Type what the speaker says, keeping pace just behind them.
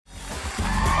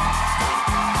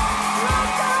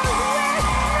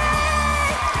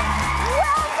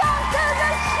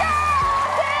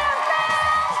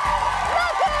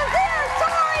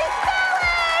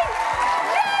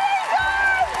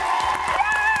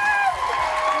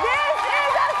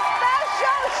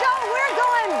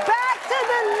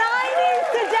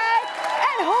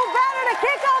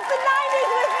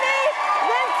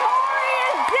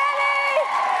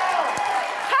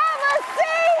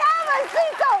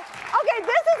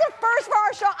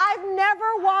I've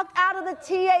never walked out of the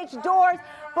TH doors,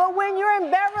 but when you're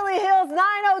in Beverly Hills 90210,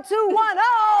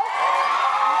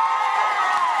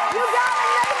 you gotta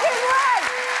make it right.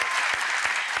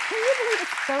 Can you believe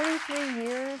it's 33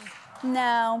 years?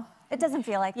 No. It doesn't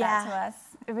feel like that to us.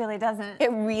 It really doesn't.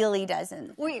 It really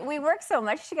doesn't. We work so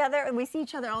much together and we see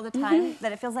each other all the time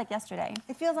that it feels like yesterday.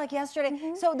 It feels like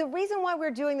yesterday. So the reason why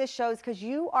we're doing this show is because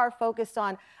you are focused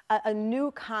on a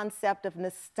new concept of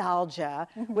nostalgia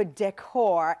with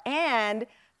decor. And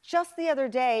just the other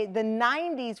day, the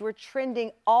 90s were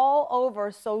trending all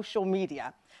over social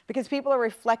media because people are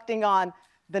reflecting on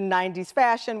the 90s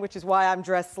fashion, which is why I'm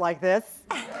dressed like this.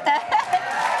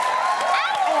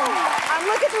 I'm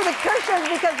looking through the cushions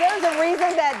because there's a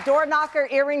reason that door knocker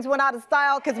earrings went out of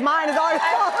style because mine is already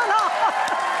falling off.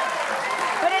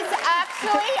 But it's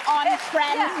actually on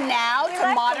trend now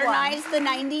to modernize the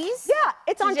 90s. Yeah,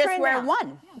 it's on just trend wear now.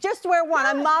 one. Just wear one.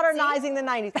 I'm modernizing the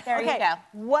 90s. There you go.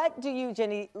 What do you,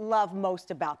 Jennie, love most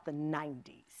about the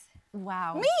 90s?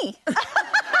 Wow. Me.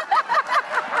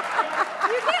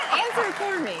 You can't answer it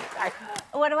for me.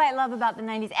 What do I love about the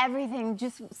 90s? Everything,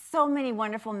 just so many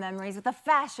wonderful memories with the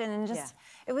fashion and just,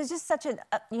 it was just such a,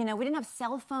 you know, we didn't have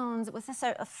cell phones. It was just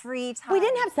a free time. We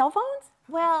didn't have cell phones?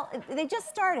 Well, they just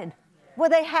started. Well,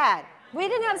 they had. We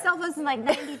didn't have cell phones in like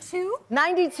 92.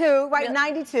 92, right,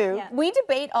 92. Yeah. We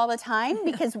debate all the time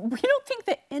because we don't think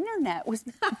the internet was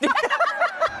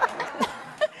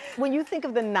When you think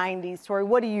of the 90s, Tori,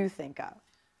 what do you think of?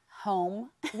 home.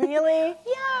 Really?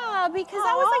 Yeah, because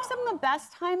that was like some of the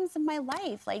best times of my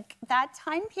life. Like that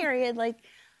time period, like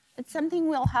it's something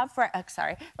we'll have for,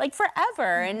 like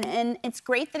forever. And it's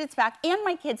great that it's back. And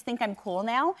my kids think I'm cool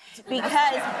now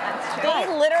because they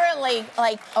literally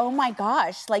like, oh my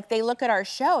gosh, like they look at our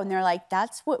show and they're like,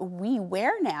 that's what we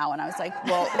wear now. And I was like,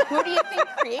 well, who do you think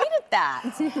created that?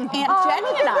 Aunt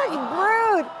Jennie and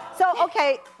I. Rude. So,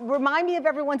 okay, remind me of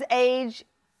everyone's age.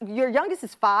 Your youngest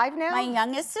is 5 now? My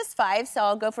youngest is 5, so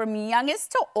I'll go from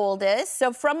youngest to oldest.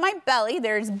 So from my belly,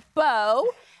 there's Bo,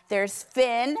 there's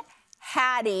Finn,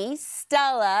 Hattie,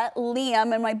 Stella,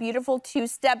 Liam, and my beautiful 2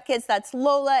 stepkids. That's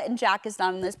Lola, and Jack is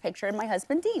not in this picture, and my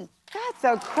husband, Dean. That's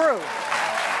a crew.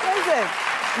 Listen,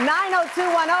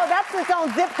 90210, that's its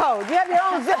own zip code. You have your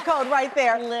own zip code right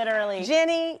there. Literally.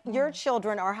 Jennie, your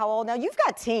children are how old now? You've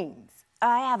got teens.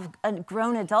 I have a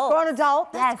grown adult. Grown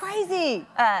adult? That's Yes. crazy.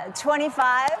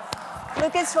 25.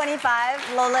 Luca's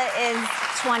 25. Lola is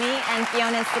 20, and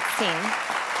Fiona's 16.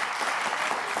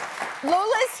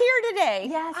 Lola's here today.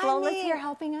 Yes, Lola's here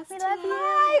helping us. We love you.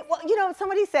 Hi. Well, you know,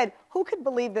 somebody said, who could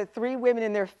believe that 3 women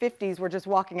in their 50s were just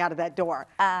walking out of that door?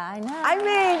 I know. I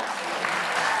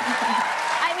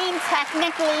mean,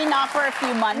 technically, not for a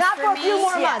few months. Not for a few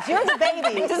more months. You're the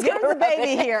baby. You're the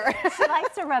baby here. She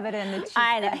likes to rub it in the cheek.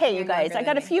 I know. Hey, you guys, I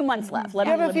got a few months left. Let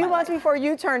You me have a live few my months life. before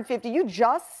you turn 50. You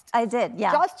I did,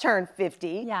 yeah. just turned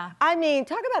 50. Yeah. I mean,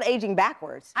 talk about aging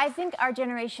backwards. I think our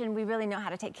generation, we really know how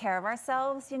to take care of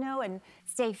ourselves, you know, and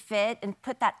stay fit and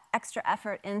put that extra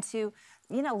effort into,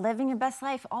 you know, living your best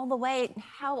life all the way.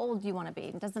 How old do you want to be?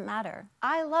 It doesn't matter.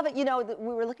 I love it. You know,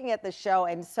 we were looking at the show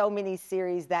and so many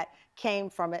series that came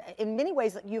from it. In many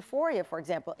ways, like Euphoria, for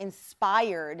example,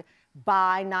 inspired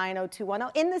by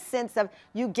 90210 in the sense of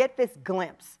you get this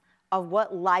glimpse of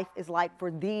what life is like for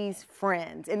these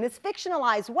friends in this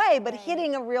fictionalized way, but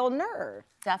hitting a real nerve.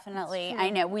 Definitely. I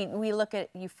know. We look at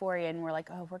Euphoria and we're like,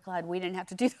 oh, we're glad we didn't have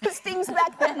to do those things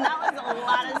back then. That was a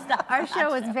lot of stuff. Our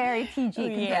show was very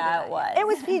PG. Yeah, it was. It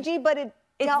was PG, but it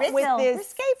dealt with this.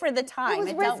 Risque for the time.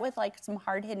 It dealt risky. with like some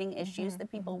hard-hitting issues that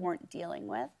people weren't dealing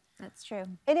with. That's true.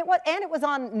 And it was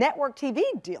on network TV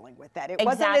dealing with that. It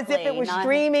wasn't as if it was Exactly.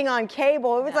 streaming on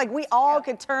cable. It was like we all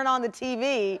could turn on the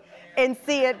TV and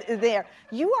see it there.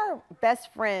 You are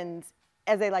best friends,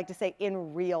 as they like to say,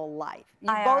 in real life.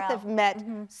 You both have met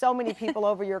so many people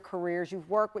over your careers. You've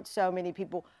worked with so many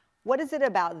people. What is it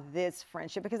about this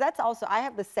friendship? Because that's also, I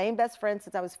have the same best friend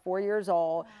since I was 4 years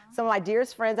old. Some of my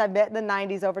dearest friends I met in the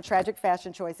 90s over tragic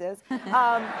fashion choices.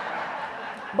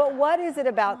 But what is it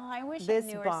about I wish this I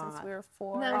knew her bond? since we were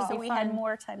 4, That would so be we fun. had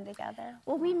more time together.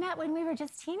 Well, we met when we were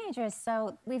just teenagers,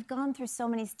 so we've gone through so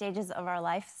many stages of our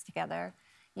lives together.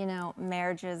 You know,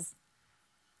 marriages,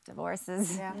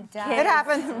 divorces, Yeah. kids, It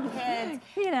happens. Kids.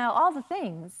 you know, all the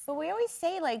things. But we always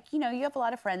say, like, you know, you have a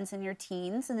lot of friends in your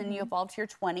teens, and then you evolve to your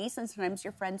 20s, and sometimes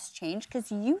your friends change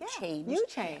because you change. you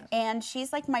change. And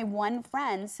she's like my one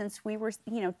friend since we were,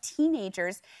 you know,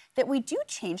 teenagers, that we do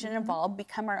change and evolve,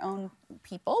 become our own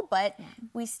people, but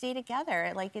we stay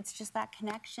together. Like, it's just that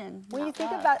connection. When you not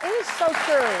think love. about it, is so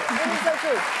true. It is so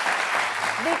true.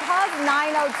 Because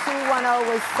 90210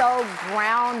 was so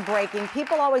groundbreaking,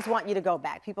 people always want you to go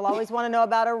back. People always want to know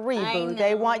about a reboot.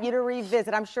 They want you to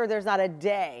revisit. I'm sure there's not a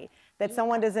day that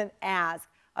someone doesn't ask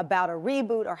about a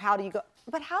reboot or how do you go.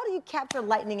 But how do you capture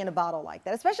lightning in a bottle like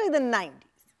that, especially the 90s?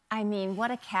 I mean, what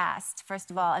a cast,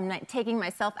 first of all. I'm not taking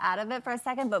myself out of it for a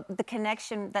second, but the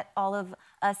connection that all of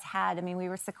us had. I mean, we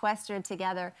were sequestered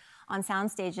together on sound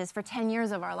stages for 10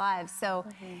 years of our lives, so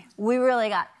we really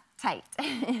got tight.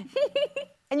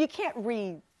 And you can't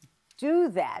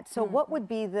redo that. So what would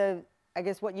be the, I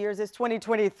guess, what year is this,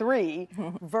 2023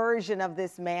 version of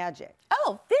this magic?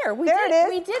 Oh, there it is.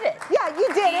 We did it. Yeah, you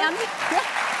did it.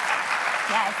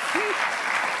 Yes.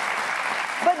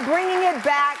 But bringing it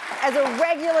back as a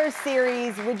regular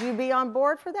series, would you be on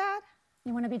board for that?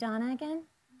 You want to be Donna again?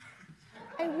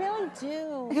 I really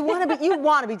do. You want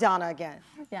to be Donna again?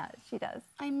 Yeah, she does.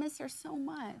 I miss her so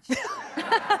much.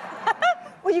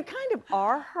 Well, you kind of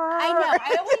are her. I know.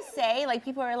 I always say, like,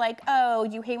 people are like, oh,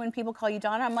 you hate when people call you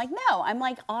Donna. I'm like, no. I'm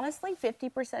like, honestly,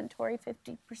 50% Tori,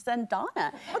 50%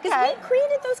 Donna. Because we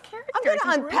created those characters. I'm going to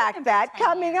unpack that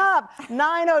coming up.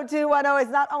 90210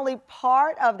 is not only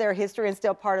part of their history and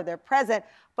still part of their present,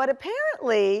 but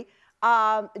apparently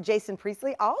Jason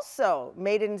Priestley also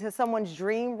made it into someone's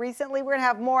dream recently. We're going to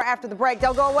have more after the break.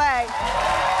 Don't go away.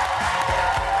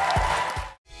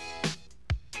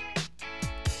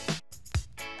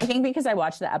 I think because I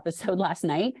watched the episode last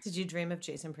night. Did you dream of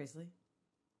Jason Priestley?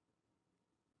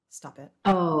 Stop it.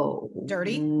 Oh.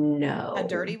 Dirty? No. A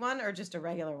dirty one or just a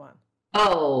regular one?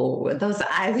 Oh, those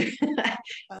eyes.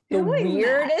 The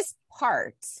weirdest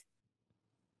part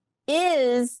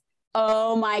is,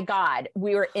 oh my God,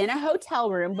 we were in a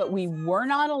hotel room, but we were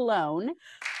not alone.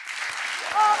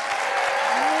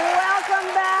 Welcome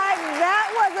back.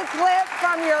 That was a clip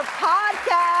from your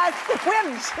podcast with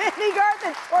Jennie Garth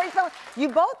and Tori. You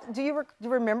both, do you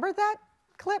remember that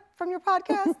clip from your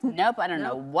podcast? Nope, I don't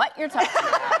know what you're talking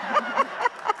about.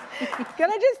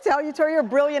 Can I just tell you, Tori, you're a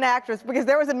brilliant actress, because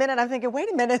there was a minute I'm thinking, wait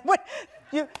a minute, so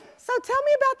tell me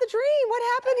about the dream. What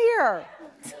happened here?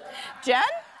 Jen?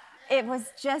 It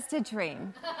was just a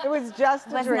dream. It was just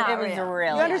a dream. Not It was real.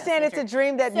 real. You understand it's a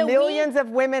dream that So millions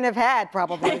of women have had,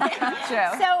 probably. True.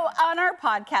 So on our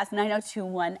podcast,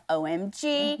 90210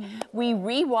 OMG, we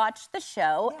rewatch the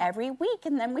show every week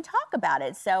and then we talk about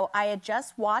it. So I had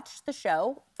just watched the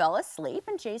show, fell asleep,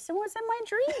 and Jason was in my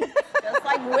dream. Just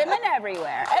like women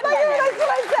everywhere. And men That's everywhere.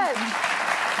 what I said.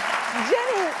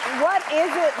 Jennie, what is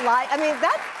it like? I mean,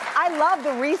 I love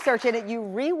the research in it. You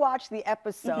rewatch the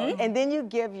episode and then you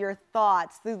give your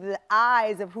thoughts through the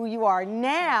eyes of who you are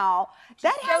now.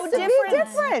 That has to be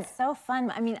different. It's so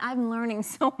fun. I mean, I'm learning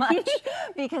so much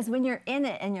because when you're in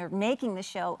it and you're making the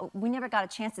show, we never got a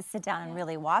chance to sit down and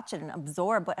really watch it and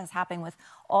absorb what is happening with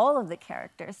all of the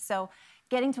characters. So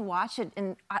getting to watch it,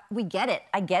 and we get it.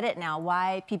 I get it now,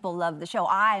 why people love the show.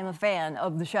 I am a fan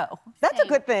of the show. That's a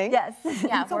good thing. Yes.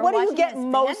 Yeah, So we're what do you watching get as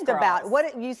most fangirls. about?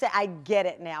 What you say, I get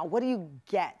it now. What do you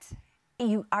get?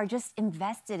 You are just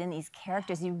invested in these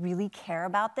characters. You really care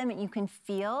about them, and you can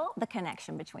feel the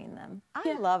connection between them.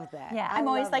 I love that. Yeah. I'm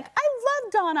always love like, that. I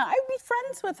love Donna. I would be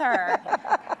friends with her.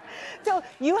 So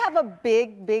you have a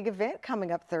big event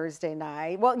coming up Thursday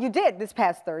night. Well, you did this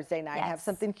past Thursday night. Yes. Have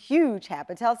something huge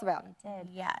happen. Tell us about it.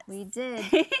 Yes. We did.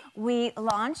 We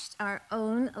launched our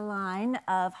own line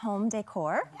of home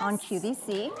decor on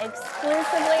QVC.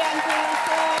 Exclusively on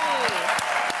QVC.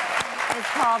 It's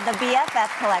called the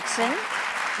BFF Collection.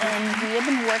 And we have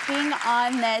been working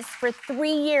on this for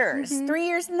 3 years. 3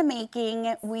 years in the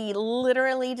making. We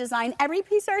literally designed every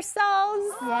piece ourselves.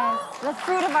 Yes, the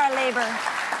fruit of our labor.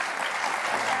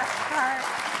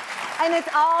 And it's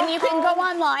all And you can go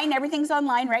online. Everything's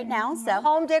online right now. So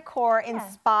home decor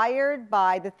inspired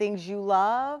by the things you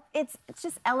love. It's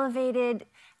just elevated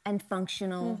and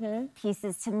functional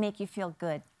pieces to make you feel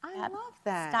good. I love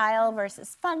that. style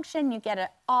versus function, you get it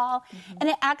all. And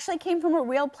it actually came from a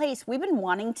real place. We've been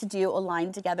wanting to do a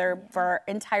line together for our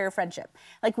entire friendship.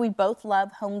 Like, we both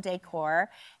love home decor,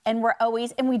 and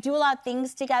we do a lot of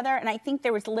things together. And I think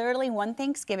there was literally one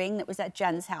Thanksgiving that was at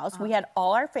Jen's house. We had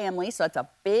all our family, so it's a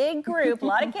big group, a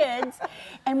lot of kids,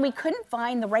 and we couldn't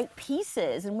find the right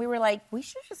pieces. And we were like, we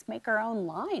should just make our own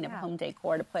line of home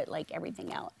decor to put like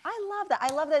everything out. I love that.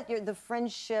 I love that the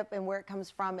friendship and where it comes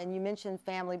from. And you mentioned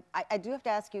family. I do have to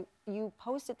ask you, you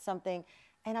posted something,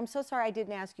 and I'm so sorry I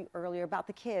didn't ask you earlier about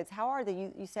the kids. How are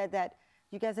they? You said that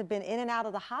you guys have been in and out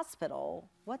of the hospital.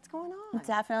 What's going on?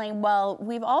 Definitely. Well,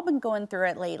 we've all been going through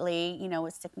it lately, you know,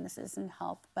 with sicknesses and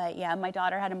health. But yeah, my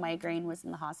daughter had a migraine, was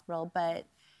in the hospital, but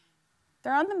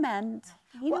They're on the mend.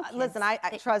 You know, listen, I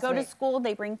trust go me. to school,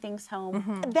 they bring things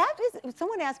home. That is,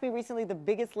 someone asked me recently the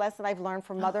biggest lesson I've learned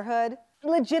from motherhood.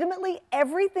 Legitimately,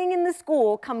 everything in the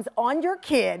school comes on your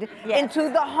kid into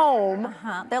the home.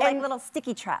 They're like little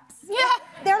sticky traps. Yeah,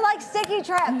 they're like sticky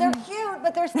traps. They're cute,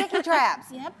 but they're sticky traps.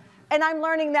 Yep. And I'm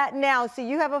learning that now. So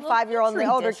you have a 5-year-old and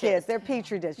the older kids. They're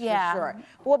Petri dishes, for sure.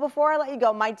 Well, before I let you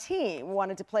go, my team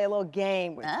wanted to play a little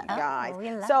game with you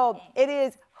guys. So it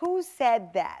is Who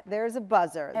Said That? There's a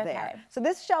buzzer there. So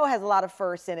this show has a lot of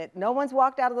firsts in it. No one's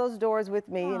walked out of those doors with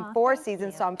me in 4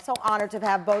 seasons, so I'm so honored to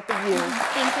have both of you.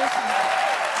 Thank you so much.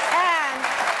 And,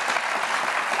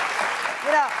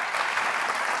 you know,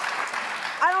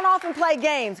 I don't often play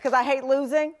games because I hate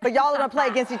losing, but y'all are gonna play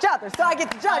against each other, so I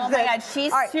get to judge this. Oh my God,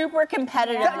 she's super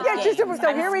competitive. Yeah, she's super.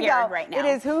 So here we go. Right now. It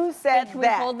is Who Said That? Can we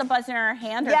hold the buzzer in our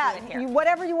hand or do it here?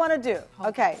 Whatever you want to do.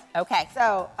 Okay. Okay.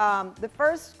 So the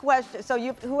first question. So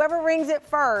whoever rings it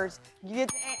first, you get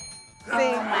to. See, oh my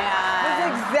God. this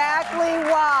is exactly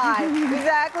why.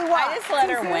 Exactly why. I just let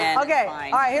her win. Okay. It's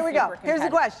fine. All right. Here we go. Here's the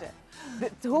question.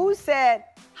 Who said?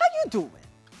 How you doing?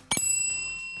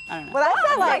 I don't know. Well, I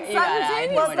sound like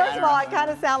simultaneous. well, first of all, I kind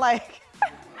of sound like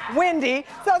Wendy,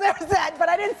 so there's that, but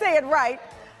I didn't say it right.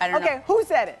 I don't know. Who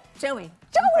said it? Joey.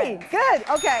 Joey, good,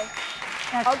 okay.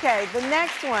 Okay, the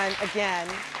next one, again,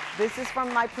 this is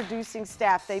from my producing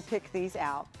staff. They picked these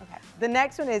out. Okay. The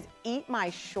next one is Eat My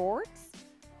Shorts.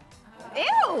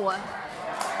 Ew.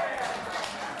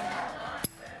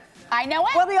 I know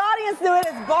it. Well, the audience knew it.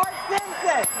 It's Bart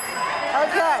Simpson.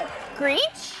 Okay.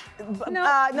 Greach?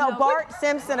 No, Bart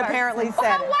Simpson apparently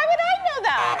said it. Why would I know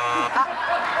that?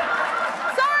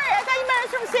 Sorry, I thought you meant it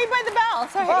was from Saved by the Bell.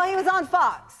 Sorry. Well, he was on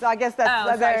Fox, so I guess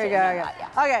that's, there you go.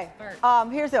 Okay,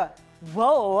 here's the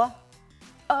Whoa.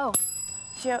 Oh,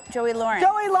 Joey Lawrence.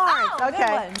 Joey Lawrence, Oh, okay.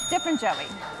 good one. Different Joey.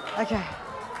 Okay.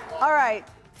 All right,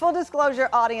 full disclosure,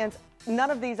 audience,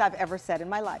 none of these I've ever said in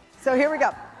my life. So here we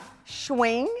go.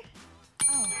 Schwing.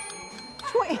 Oh.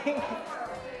 Schwing.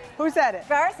 Who said it?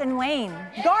 Garth and Wayne.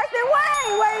 Garth and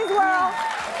Wayne, Wayne's World.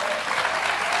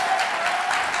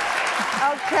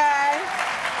 Okay.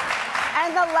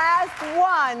 And the last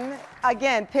one,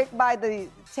 again, picked by the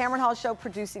Tamron Hall show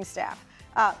producing staff.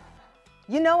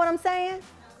 You know what I'm saying?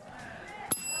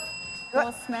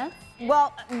 Will Smith?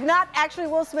 Well, not actually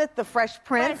Will Smith, the Fresh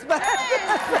Prince, but. Nice.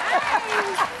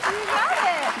 You got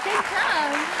it. Good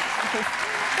job.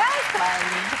 That was fun.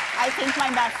 I think my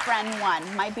best friend won.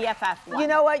 My BFF won. You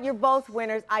know what? You're both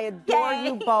winners. I adore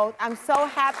you both. I'm so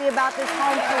happy about this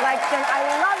home collection. I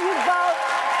love you both.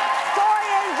 Tori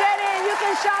and Jennie, and you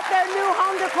can shop their new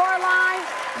home decor line,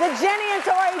 the Jennie and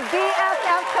Tori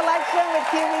BFF Collection with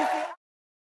QVC.